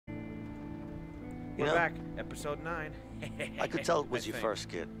You We're know, back, episode 9. I could tell it was I your think. first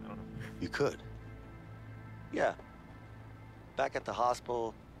kid. I don't know. You could. Yeah. Back at the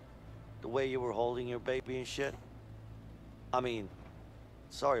hospital, the way you were holding your baby and shit. I mean,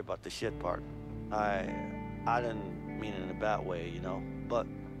 sorry about the shit part. I didn't mean it in a bad way, you know? But,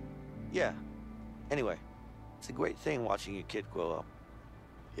 yeah. Anyway, it's a great thing watching your kid grow up.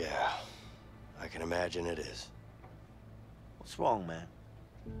 Yeah, I can imagine it is. What's wrong, man?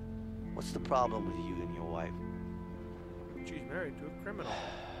 What's the problem with you and your wife? She's married to a criminal.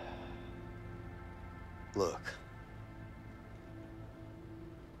 Look.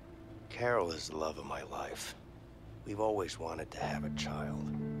 Carol is the love of my life. We've always wanted to have a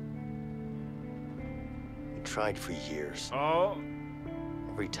child. We tried for years. Oh,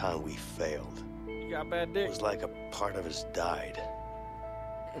 Every time we failed, you got bad it dick. was like a part of us died.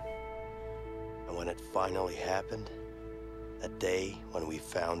 And when it finally happened, that day when we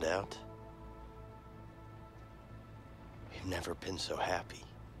found out, we've never been so happy.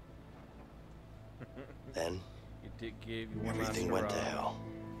 Then, Your dick gave you one everything last went to hurrah. hell,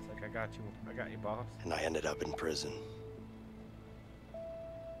 It's like, I got you, boss. and I ended up in prison.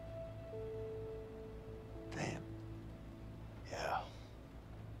 Damn. Yeah.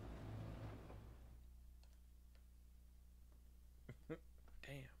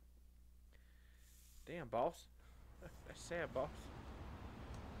 Damn. Damn, boss. That's sad, boss.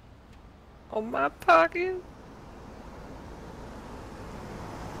 On my pocket.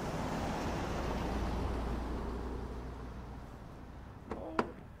 Oh,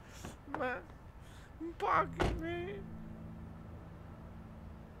 my pocket, man.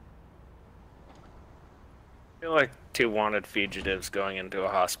 I feel like two wanted fugitives going into a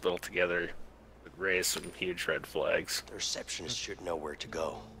hospital together would raise some huge red flags. The receptionist should know where to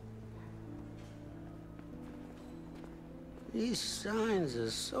go. These signs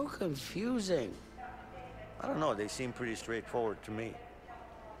are so confusing. I don't know, they seem pretty straightforward to me.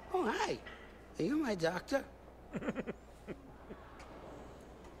 Oh, hi. Are you my doctor?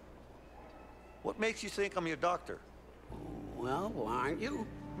 What makes you think I'm your doctor? Well, aren't you?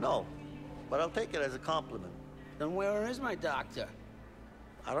 No, but I'll take it as a compliment. Then where is my doctor?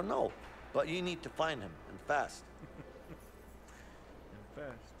 I don't know, but you need to find him, and fast. And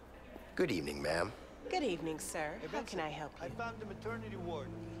fast. Good evening, ma'am. Good evening, sir. How can I help you? I found the maternity ward.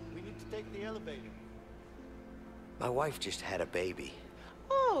 We need to take the elevator. My wife just had a baby.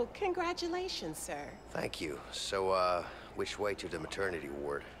 Oh, congratulations, sir. Thank you. So, which way to the maternity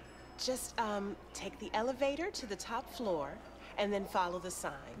ward? Just, take the elevator to the top floor and then follow the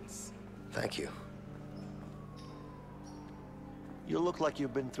signs. Thank you. You look like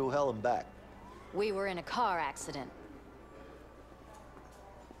you've been through hell and back. We were in a car accident.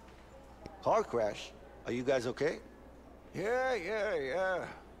 Car crash? Are you guys okay? Yeah.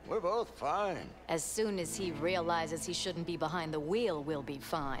 We're both fine. As soon as he realizes he shouldn't be behind the wheel, we'll be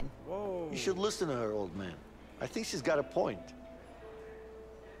fine. Whoa. You should listen to her, old man. I think she's got a point.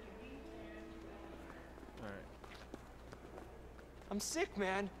 Alright. I'm sick,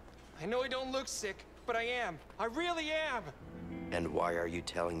 man. I know I don't look sick, but I am. I really am. And why are you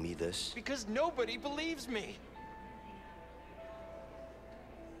telling me this? Because nobody believes me.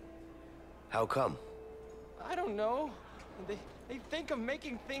 How come? I don't know. They think I'm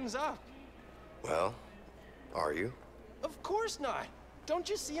making things up. Well, are you? Of course not. Don't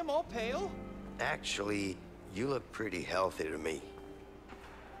you see I'm all pale? Actually, you look pretty healthy to me.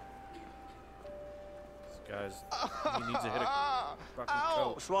 This guy's... he needs to hit a fucking Ow!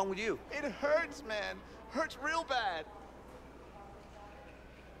 coat. What's wrong with you? It hurts, man. Hurts real bad.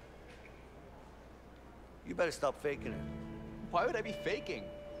 You better stop faking it. Why would I be faking?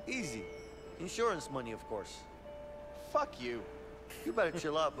 Easy. Insurance money, of course. Fuck you. You better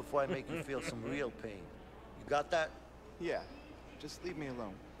chill out before I make you feel some real pain. You got that? Yeah. Just leave me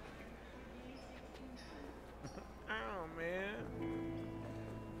alone. Ow, man.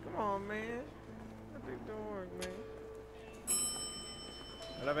 Come on, man. That thing don't work, man.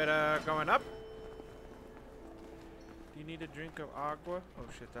 Elevator going up. Do you need a drink of agua? Oh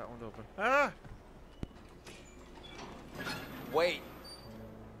shit, that one's open. Ah! Wait.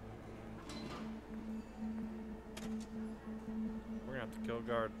 We're gonna have to kill a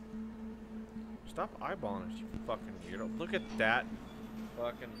guard. Stop eyeballing us, you fucking weirdo. Look at that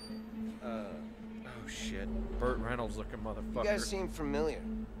fucking, oh shit. Burt Reynolds looking motherfucker. You guys seem familiar.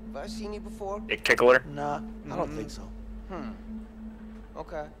 Have I seen you before? Dick tickler? Nah, I don't think so.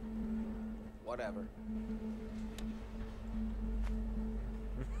 Okay. Whatever.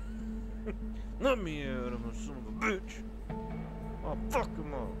 Let me out, I'm a son of a bitch. Oh, fuck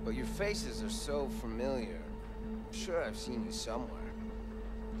him up. But your faces are so familiar. I'm sure I've seen you somewhere.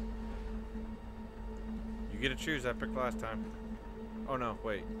 get to choose. I picked last time. Oh no,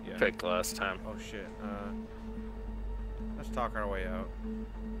 wait. Yeah. Picked last time. Oh shit. Let's talk our way out.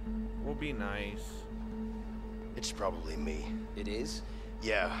 We'll be nice. It's probably me. It is?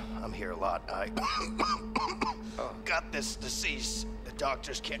 Yeah, I'm here a lot. I got this disease. The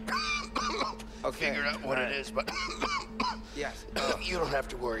doctors can't figure out what it is, but Yes. you don't have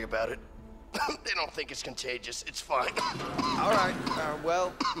to worry about it. They don't think it's contagious. It's fine. All right.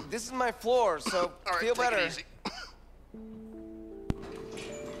 Well, this is my floor, so All right, feel take better. it easy.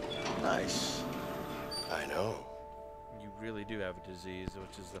 Nice. I know. You really do have a disease,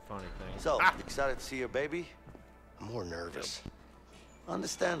 which is the funny thing. So, you excited to see your baby? I'm more nervous.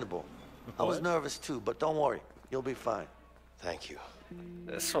 Understandable. I was What? nervous too, but don't worry. You'll be fine. Thank you.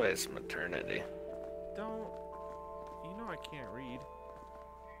 This way is maternity. Don't. You know I can't read.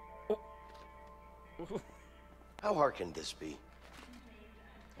 How hard can this be?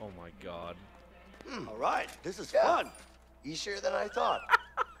 Oh my god. All right, this is Yeah. fun. Easier than I thought.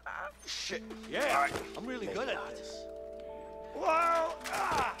 Shit. Yeah, All right. I'm really Maybe good at not. this. Whoa!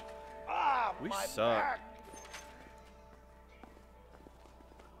 We my suck. back.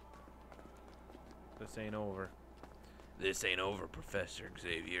 This ain't over. This ain't over, Professor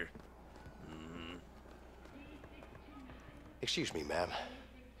Xavier. Excuse me, ma'am.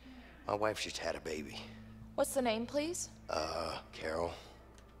 My wife just had a baby. What's the name, please? Carol.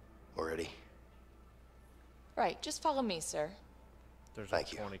 Already? Right, just follow me, sir. There's Thank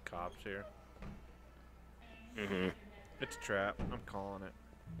like you. 20 cops here. Mm-hmm. It's a trap. I'm calling it.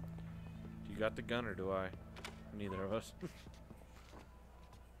 You got the gun or do I? Neither of us.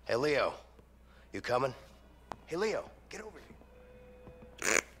 Hey, Leo. You coming? Hey, Leo, get over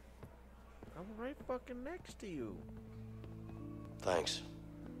here. I'm right fucking next to you. Thanks.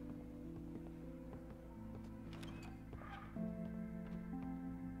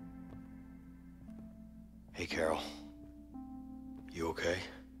 Hey, Carol. You okay?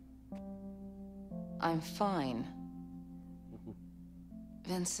 I'm fine.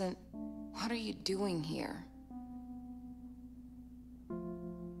 Vincent, what are you doing here?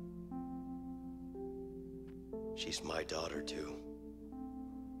 She's my daughter, too.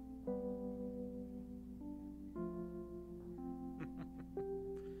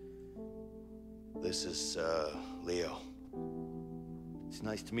 This is, Leo. It's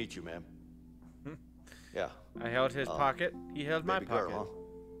nice to meet you, ma'am. Yeah. I held his pocket. He held my Baby pocket. girl,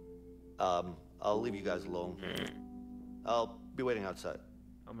 huh? I'll leave you guys alone. I'll be waiting outside.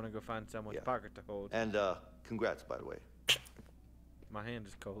 I'm gonna go find someone's Yeah. pocket to hold. And congrats, by the way. My hand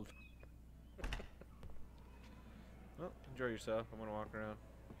is cold. Well, enjoy yourself. I'm gonna walk around,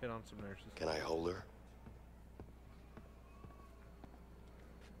 hit on some nurses. Can I hold her?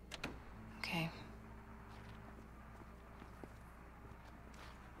 Okay.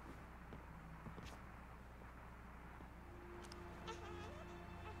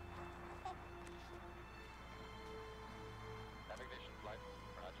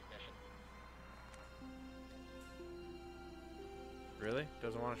 Really?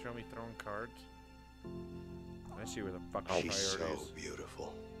 Doesn't want to show me throwing cards? I see where the fucking She's priority so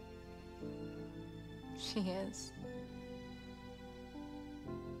beautiful. She is.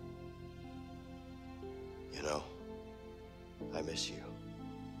 You know, I miss you.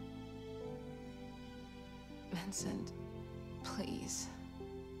 Vincent, please.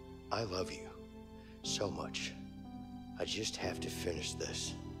 I love you so much. I just have to finish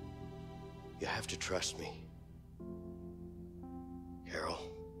this. You have to trust me. Carol,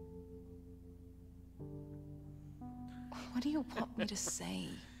 What do you want me to say?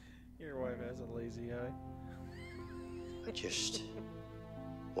 Your wife has a lazy eye. I just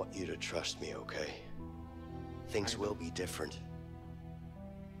want you to trust me, okay? Things will be different.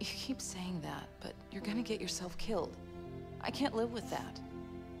 You keep saying that, but you're gonna get yourself killed. I can't live with that.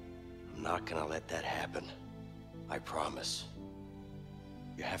 I'm not gonna let that happen. I promise.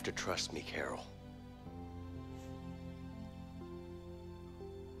 You have to trust me, Carol.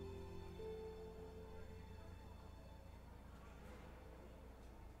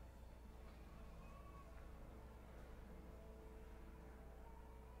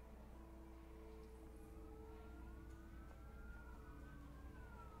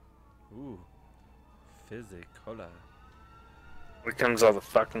 Ooh. Physicola. Here comes all the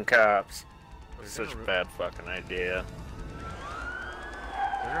fucking cops. They're Such a gonna bad fucking idea.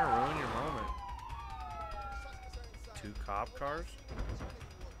 They're gonna ruin your moment. 2 cop cars?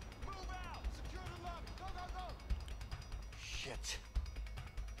 Shit.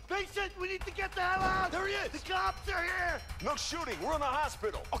 Vincent, we need to get the hell out! There he is! The cops are here! No shooting. We're in the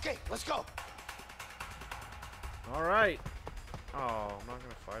hospital. Okay, let's go. Alright. Oh, I'm not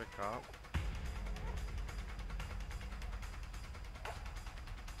gonna fight a cop.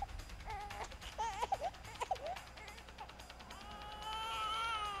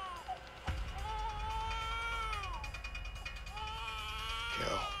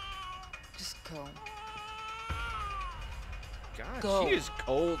 Just go. God, Go. she is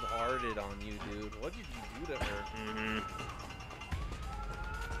cold-hearted on you, dude. What did you do to her?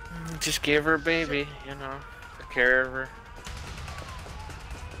 Just gave her a baby, you know. Took care of her.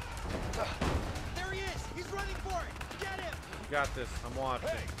 There he is! He's running for it! Get him! You got this. I'm watching.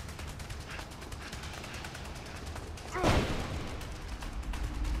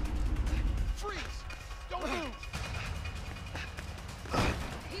 Freeze! Don't move!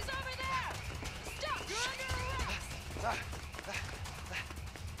 He's over there! Stop! You're under arrest!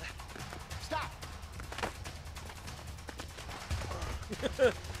 Stop!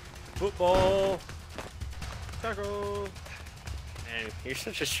 Football. Tackle. Man, you're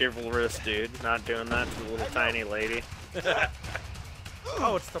such a chivalrous dude, not doing that to the little tiny lady.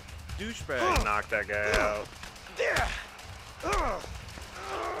 Oh, it's the douchebag. Knock that guy out. There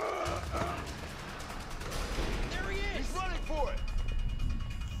he is! He's running for it!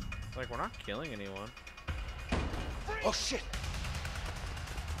 Like, we're not killing anyone. Oh shit!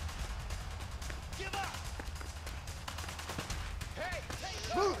 Give up! Hey!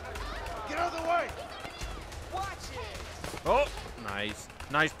 Move! Get out of the way! Watch it! Oh, nice.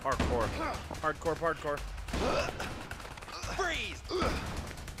 Nice parkour. Hardcore, hardcore. Freeze! Surrender!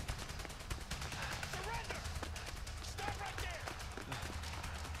 Stop right there!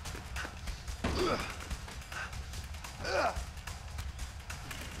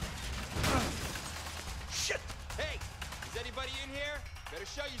 Shit! Hey! Is anybody in here? Better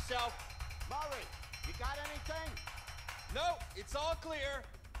show yourself. Murray, you got anything? No, it's all clear.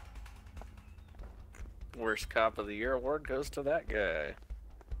 Worst Cop of the Year award goes to that guy.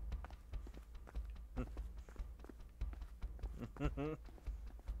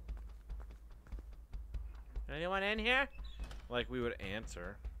 Anyone in here? Like we would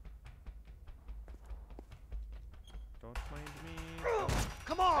answer. Don't mind me.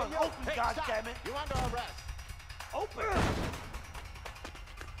 Come on, Hey, yo, open, hey, goddammit! You're under arrest. Open!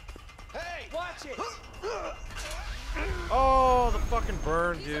 Hey! Watch it! Oh, the fucking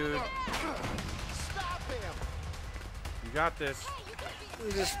burn, dude. Stop him! You got this.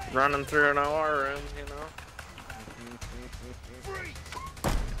 We're just running through an OR room, you know.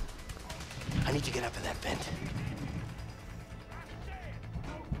 I need to get up in that vent.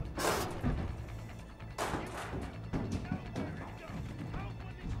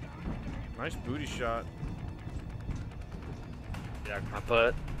 Nice booty shot. Yeah, my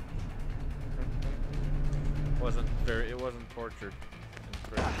butt. It wasn't tortured.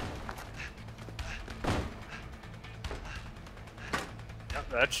 Yep,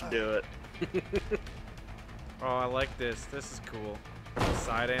 that should do it. Oh, I like this. This is cool. The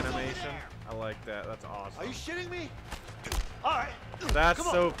side animation. I like that. That's awesome. Are you shitting me? All right. That's Come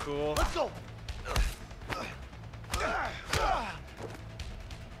on. so cool. Let's go.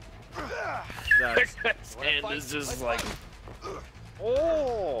 That's, His hand is just like,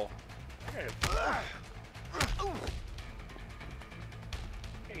 oh.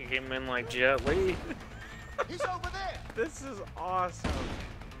 He came in like Jet Li. He's over there! this is awesome.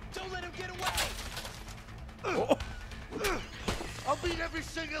 Don't let him get away! Oh. I'll beat every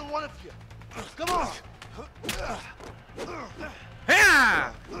single one of you. Come on. Yeah!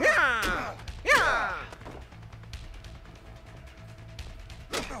 Yeah! Yeah!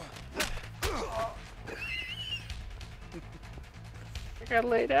 I got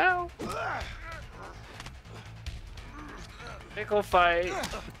laid out. Tickle fight.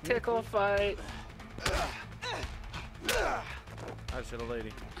 Tickle fight. I just hit a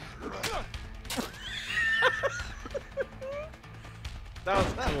lady. That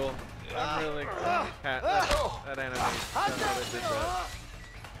was cool. I'm really that animation. That's how they did that.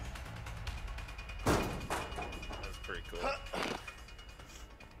 That's pretty cool.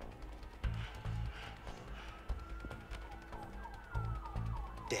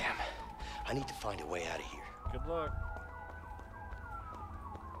 Damn. I need to find a way out of here. Good luck.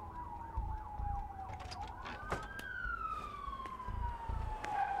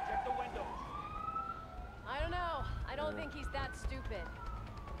 Check the window. I don't know. I don't think he's that stupid.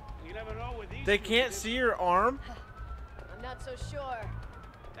 You never know with these. They can't see your arm? I'm not so sure.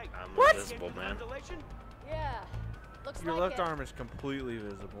 Hey, I'm What? invisible, man. Yeah. Looks Your like left it. arm is completely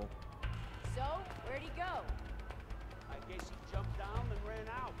visible. So, where'd he go? I guess he jumped down and ran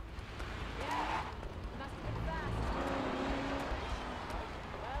out. Yeah. Must have been fast.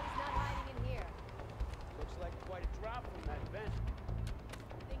 Well, he's not hiding in here. Looks like quite a drop from that vent.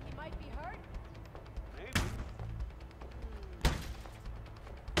 Think he might be hurt? Maybe.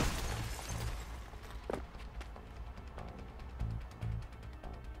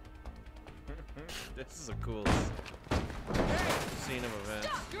 This is a cool scene of events.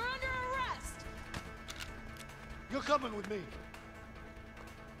 Stop! You're under arrest! coming with me?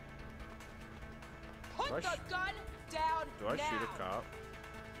 Put Do I the gun down Do I now. shoot a cop?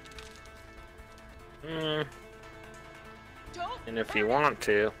 Don't And if you want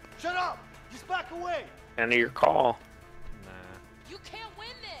to, Shut up! Just back away! enter your call. Nah. You can't win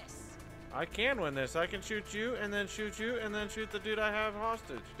this. I can win this. I can shoot you, and then shoot you, and then shoot the dude I have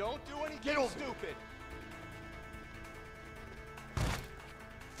hostage. Don't do anything Get over stupid.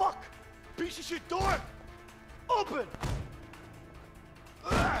 Fuck! Piece of shit door! Open!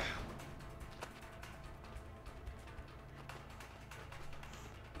 Ugh.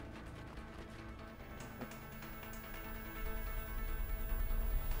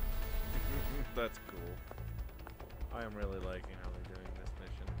 That's cool. I am really liking how they're doing this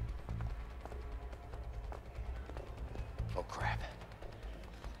mission. Oh, crap.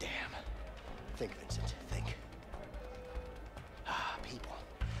 Damn. Think, Vincent, think. Ah, people.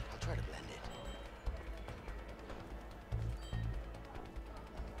 I'll try to blend in.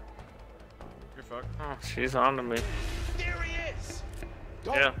 You're fucked. Oh, she's on to me. There he is!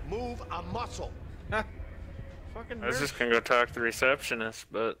 Don't Yeah. move a muscle. Fucking I was nurse. just gonna go talk to the receptionist,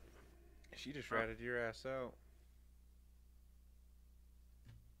 but She just ratted your ass out.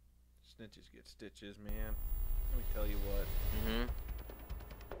 Snitches get stitches, man. Let me tell you what.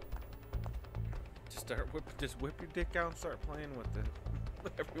 Just whip your dick out and start playing with it.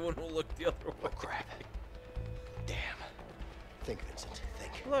 Everyone will look the other way. Oh, crap. Damn. Think, Vincent,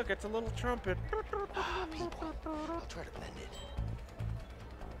 think. Look, it's a little trumpet. Ah, people. I'll try to blend in.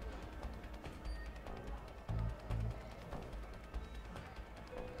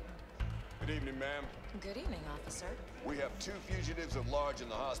 Good evening, ma'am. Good evening, officer. We have 2 fugitives at large in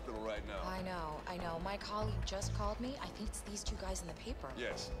the hospital right now. I know. My colleague just called me. I think it's these 2 guys in the paper.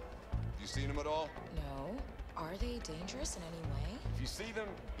 Yes. You seen them at all? No. Are they dangerous in any way? If you see them,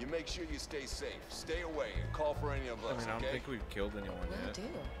 you make sure you stay safe. Stay away and call for any of I us, mean, I don't okay? think we've killed anyone Will yet. do.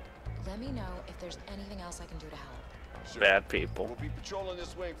 Let me know if there's anything else I can do to help. Sure. bad people. We'll be patrolling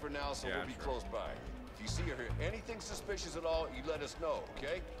this wing for now, so Yeah, we'll be sure. close by. If you see or hear anything suspicious at all, you let us know,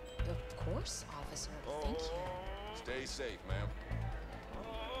 okay? Of course, officer. Thank you. Stay safe, ma'am.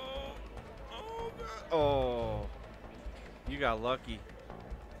 Oh, you got lucky.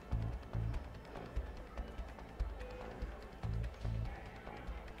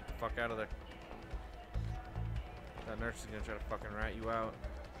 Get the fuck out of there. That nurse is gonna try to fucking rat you out.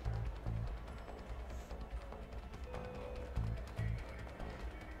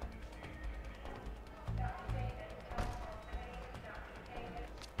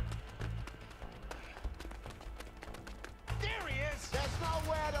 There he is! There's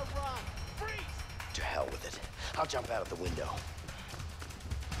nowhere to run! Freeze! To hell with it. I'll jump out of the window.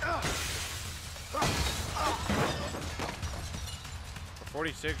 For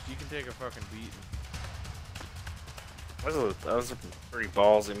 46, you can take a fucking beating. That was a pretty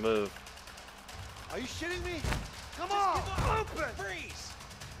ballsy move. Are you shitting me? Come on! Open! Freeze!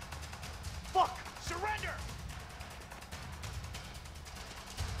 Fuck! Surrender!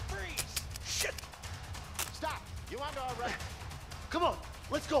 Freeze! Shit! Stop! You under arrest. Come on!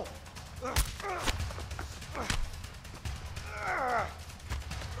 Let's go!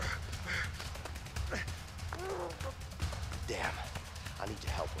 Damn. I need to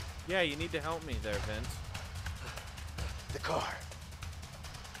help him. Yeah, you need to help me there, Vince. The car.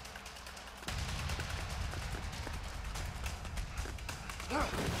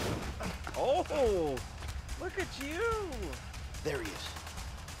 Oh, look at you! There he is.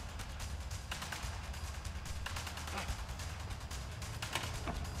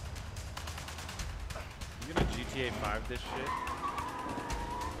 You gonna GTA 5 this shit?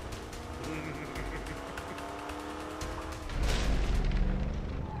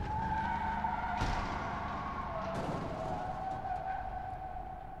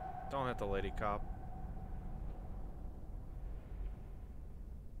 Don't hit the lady cop.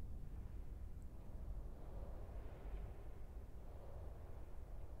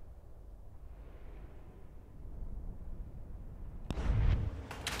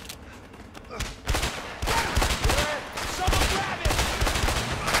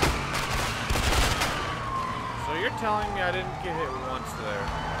 So you're telling me I didn't get hit once there?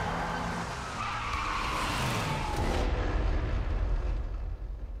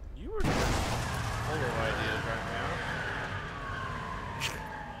 You were just full of ideas right now.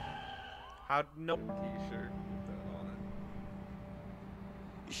 How no t-shirt with that on it?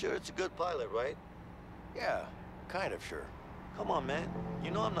 You sure it's a good pilot, right? Yeah, kind of sure. Come on, man.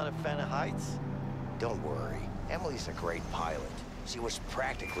 You know I'm not a fan of heights. Don't worry. Emily's a great pilot. She was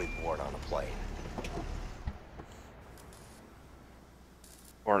practically born on a plane.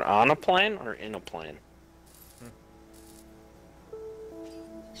 Or on a plane or in a plane?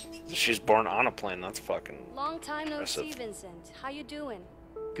 She's born on a plane. That's fucking Long time no impressive. see, Vincent. How you doing?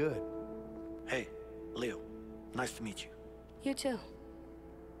 Good. Hey, Leo. Nice to meet you. You too.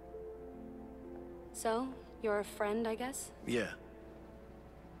 So, you're a friend, I guess? Yeah.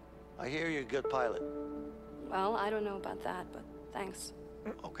 I hear you're a good pilot. Well, I don't know about that, but thanks.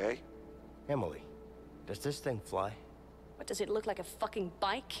 Okay. Emily, does this thing fly? What, does it look like a fucking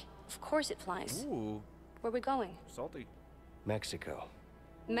bike? Of course it flies. Ooh, Where we going? salty. Mexico.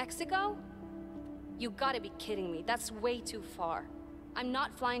 Mexico? You gotta be kidding me. That's way too far. I'm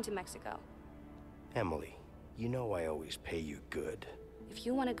not flying to Mexico. Emily, you know I always pay you good. If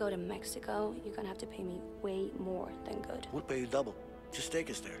you want to go to Mexico, you're gonna have to pay me way more than good. We'll pay you double. Just take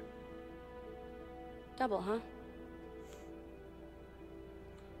us there. Double, huh?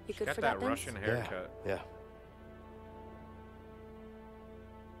 You She good got for that Vince? Russian haircut. Yeah.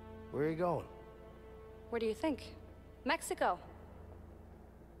 Where are you going? Where do you think? Mexico.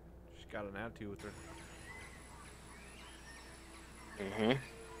 She's got an attitude with her. Mm-hmm.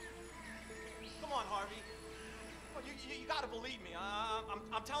 Come on, Harvey. Come on, you gotta believe me.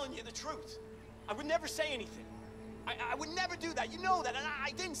 I'm telling you the truth. I would never say anything. I would never do that. You know that, and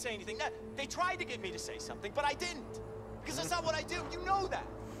I didn't say anything. They tried to get me to say something, but I didn't. Because that's not what I do. You know that.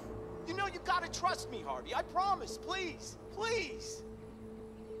 You know you gotta trust me, Harvey. I promise. Please. Please.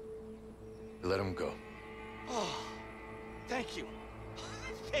 Let him go. Oh, thank you.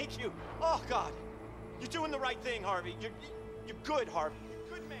 Thank you. Oh, God. You're doing the right thing, Harvey. You're good, Harvey.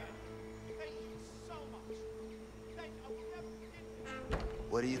 You're a good man. Thank you so much. Thank you. I will never forget you.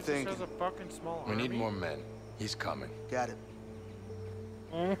 What do you This think? has a fucking small We need army. more men. He's coming. Got it.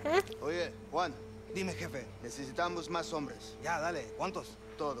 Mm-hmm. Oye, Juan. Dime, jefe. Necesitamos más hombres. Ya, dale. ¿Cuántos?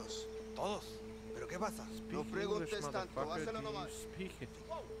 Todos. ¿Todos? ¿Pero qué pasa? No preguntes tanto. Hazlo nomás. Speak it.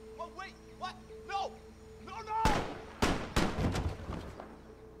 Whoa, whoa, wait. What? No. No, no.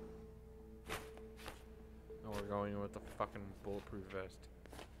 No, we're going with the fucking bulletproof vest.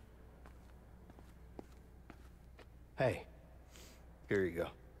 Hey, here you go.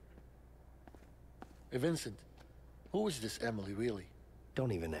 Hey, Vincent. Who is this Emily, really?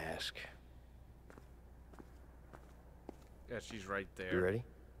 Don't even ask. Yeah, she's right there. You ready?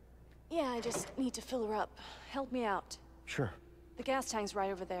 Yeah, I just need to fill her up. Help me out. Sure. The gas tank's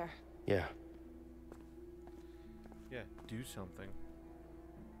right over there. Yeah. Yeah, do something.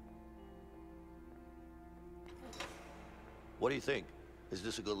 What do you think? Is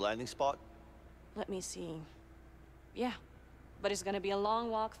this a good landing spot? Let me see. Yeah, but it's gonna be a long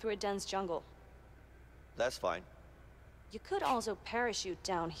walk through a dense jungle. That's fine. You could also parachute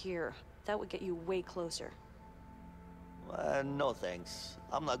down here. That would get you way closer. No thanks.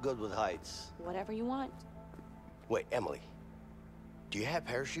 I'm not good with heights. Whatever you want. Wait, Emily. Do you have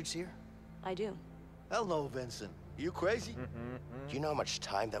parachutes here? I do. Hell no, Vincent. You crazy? Do you know how much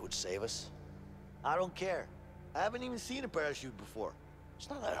time that would save us? I don't care. I haven't even seen a parachute before. It's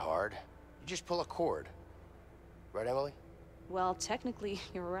not that hard. You just pull a cord. Right, Emily? Well, technically,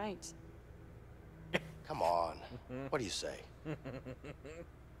 you're right. Come on. What do you say? You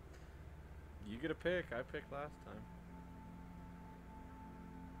get a pick. I picked last time.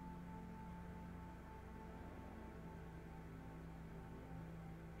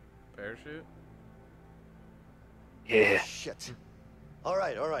 Parachute? Yeah. Shit. All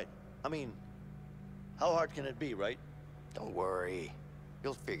right, all right. I mean, how hard can it be, right? Don't worry.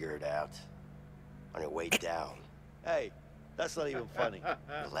 You'll figure it out. On your way down. Hey, that's not even funny.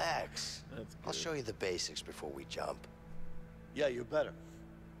 Relax. That's I'll good. show you the basics before we jump. Yeah, you're better.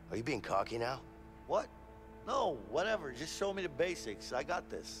 Are you being cocky now? What? No, whatever. Just show me the basics. I got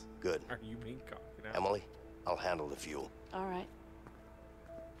this. Good. Are you being cocky now? Emily, I'll handle the fuel. All right.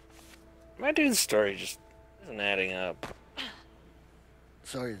 My dude's story just isn't adding up.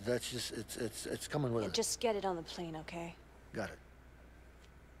 Sorry, that's just, it's coming with it. Just get it on the plane, okay? Got it.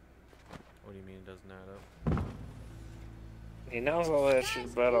 What do you mean it doesn't add up? He knows all that shit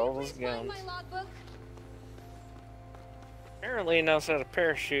about all those Find guns. my logbook. Apparently he knows how to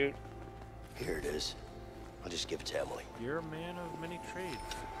parachute. Here it is. I'll just give it to Emily. You're a man of many trades.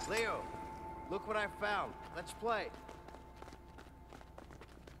 Leo, look what I found. Let's play.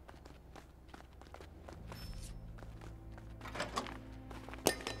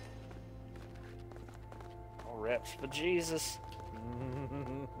 All reps for Jesus.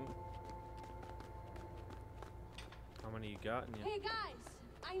 How many you got in you? Hey guys,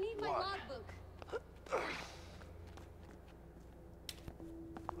 I need my logbook.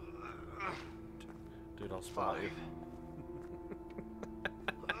 Dude, I'll spot you.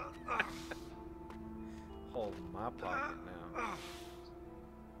 Hold my pocket now.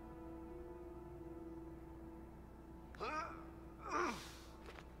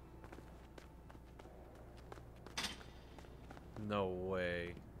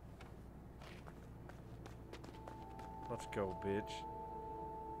 go, bitch.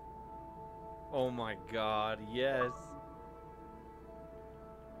 Oh my god, yes.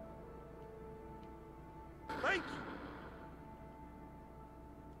 Thank you.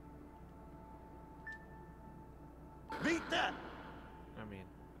 Beat that. I mean,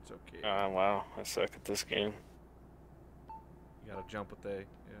 it's okay. Wow, I suck at this game. You gotta jump with A, yeah.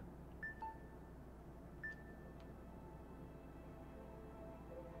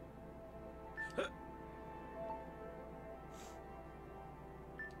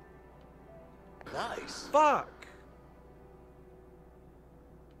 Nice. Fuck!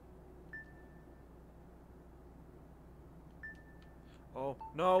 Oh,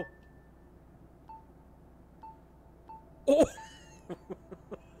 no! Oh!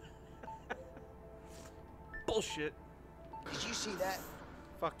 Bullshit. Did you see that?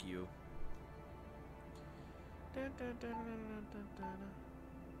 Fuck you. Oh,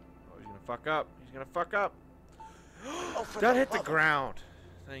 he's gonna fuck up. He's gonna fuck up. Oh, for That the hit the love of- ground.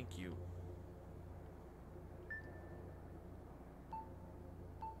 Thank you.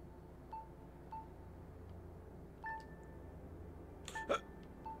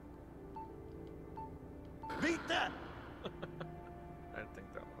 Beat that. I didn't think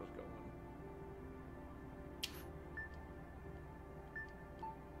that was going.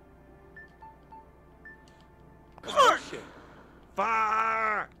 Bullshit.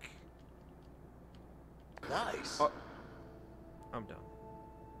 Fuck! Nice. Oh, I'm done.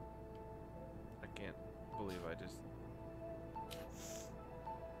 I can't believe I just...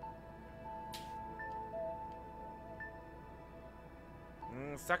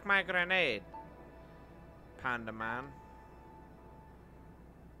 suck my grenade, Panda Man.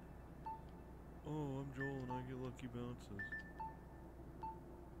 Oh, I'm Joel and I get lucky bounces.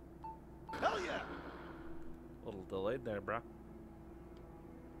 Hell yeah. A little delayed there, bro.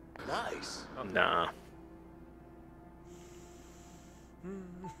 Nice. Oh, Nah. He's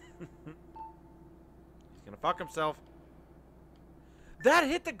gonna fuck himself. That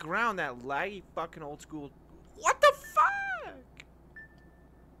hit the ground, that laggy fucking old school. What the fuck?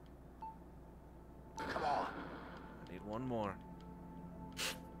 Come on. I need one more.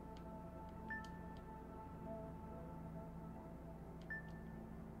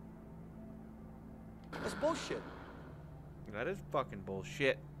 That's bullshit. That is fucking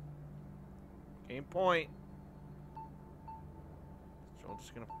bullshit. Game point. So I'm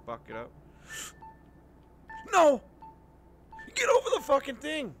just gonna fuck it up. No! Get over the fucking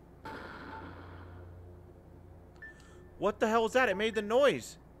thing! What the hell was that? It made the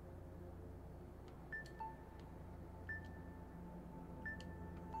noise.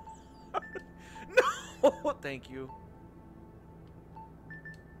 No! Thank you.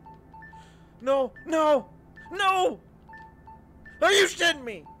 No! No! No! Are you shitting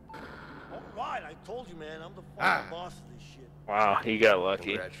me? All right, I told you, man. I'm the fucking boss of this shit. Wow, he got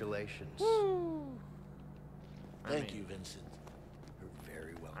lucky. Congratulations. Thank you, Vincent. You're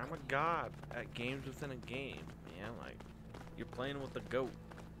very welcome. I'm a god at games within a game, man. Like, you're playing with the goat.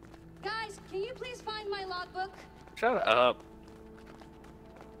 Guys, can you please find my logbook? Shut up.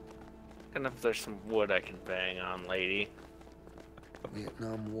 And if there's some wood I can bang on, lady.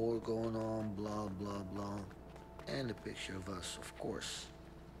 Vietnam War going on, blah, blah, blah. And a picture of us, of course.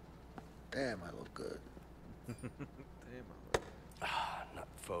 Damn, I look good. Damn. Not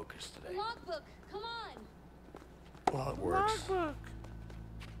focused today. Logbook, come on. Well, it works. Logbook.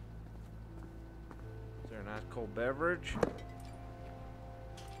 Is there an ice cold beverage?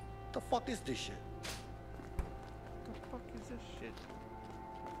 The fuck is this shit? What the fuck is this shit?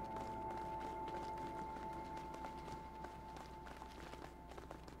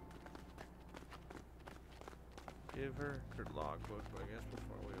 Give her logbook, I guess,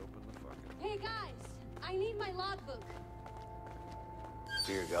 before we open the fucking... Hey guys, I need my logbook.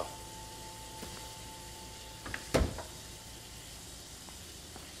 Here you go.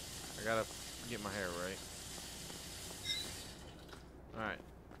 I gotta get my hair right. Alright.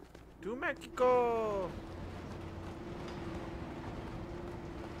 To Mexico!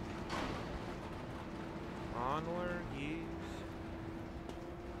 Onward, yes.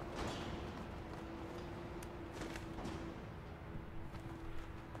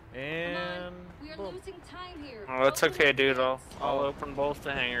 And... Come on, we are losing time here. Oh, it's Open okay, up dude. the I'll gates. open both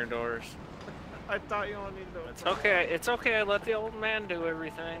the hangar doors. I thought you only needed to It's okay. It's okay. I let the old man do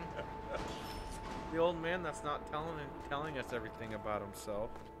everything. The old man that's not telling us everything about himself.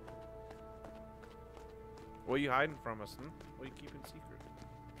 What are you hiding from us, What are you keeping secret?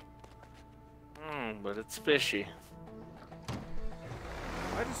 But it's fishy.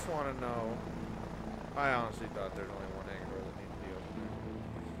 I just want to know. I honestly thought there's only one hangar door that needed to be open.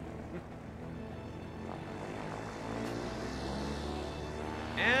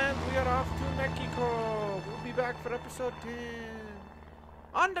 back for episode 10.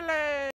 Andale!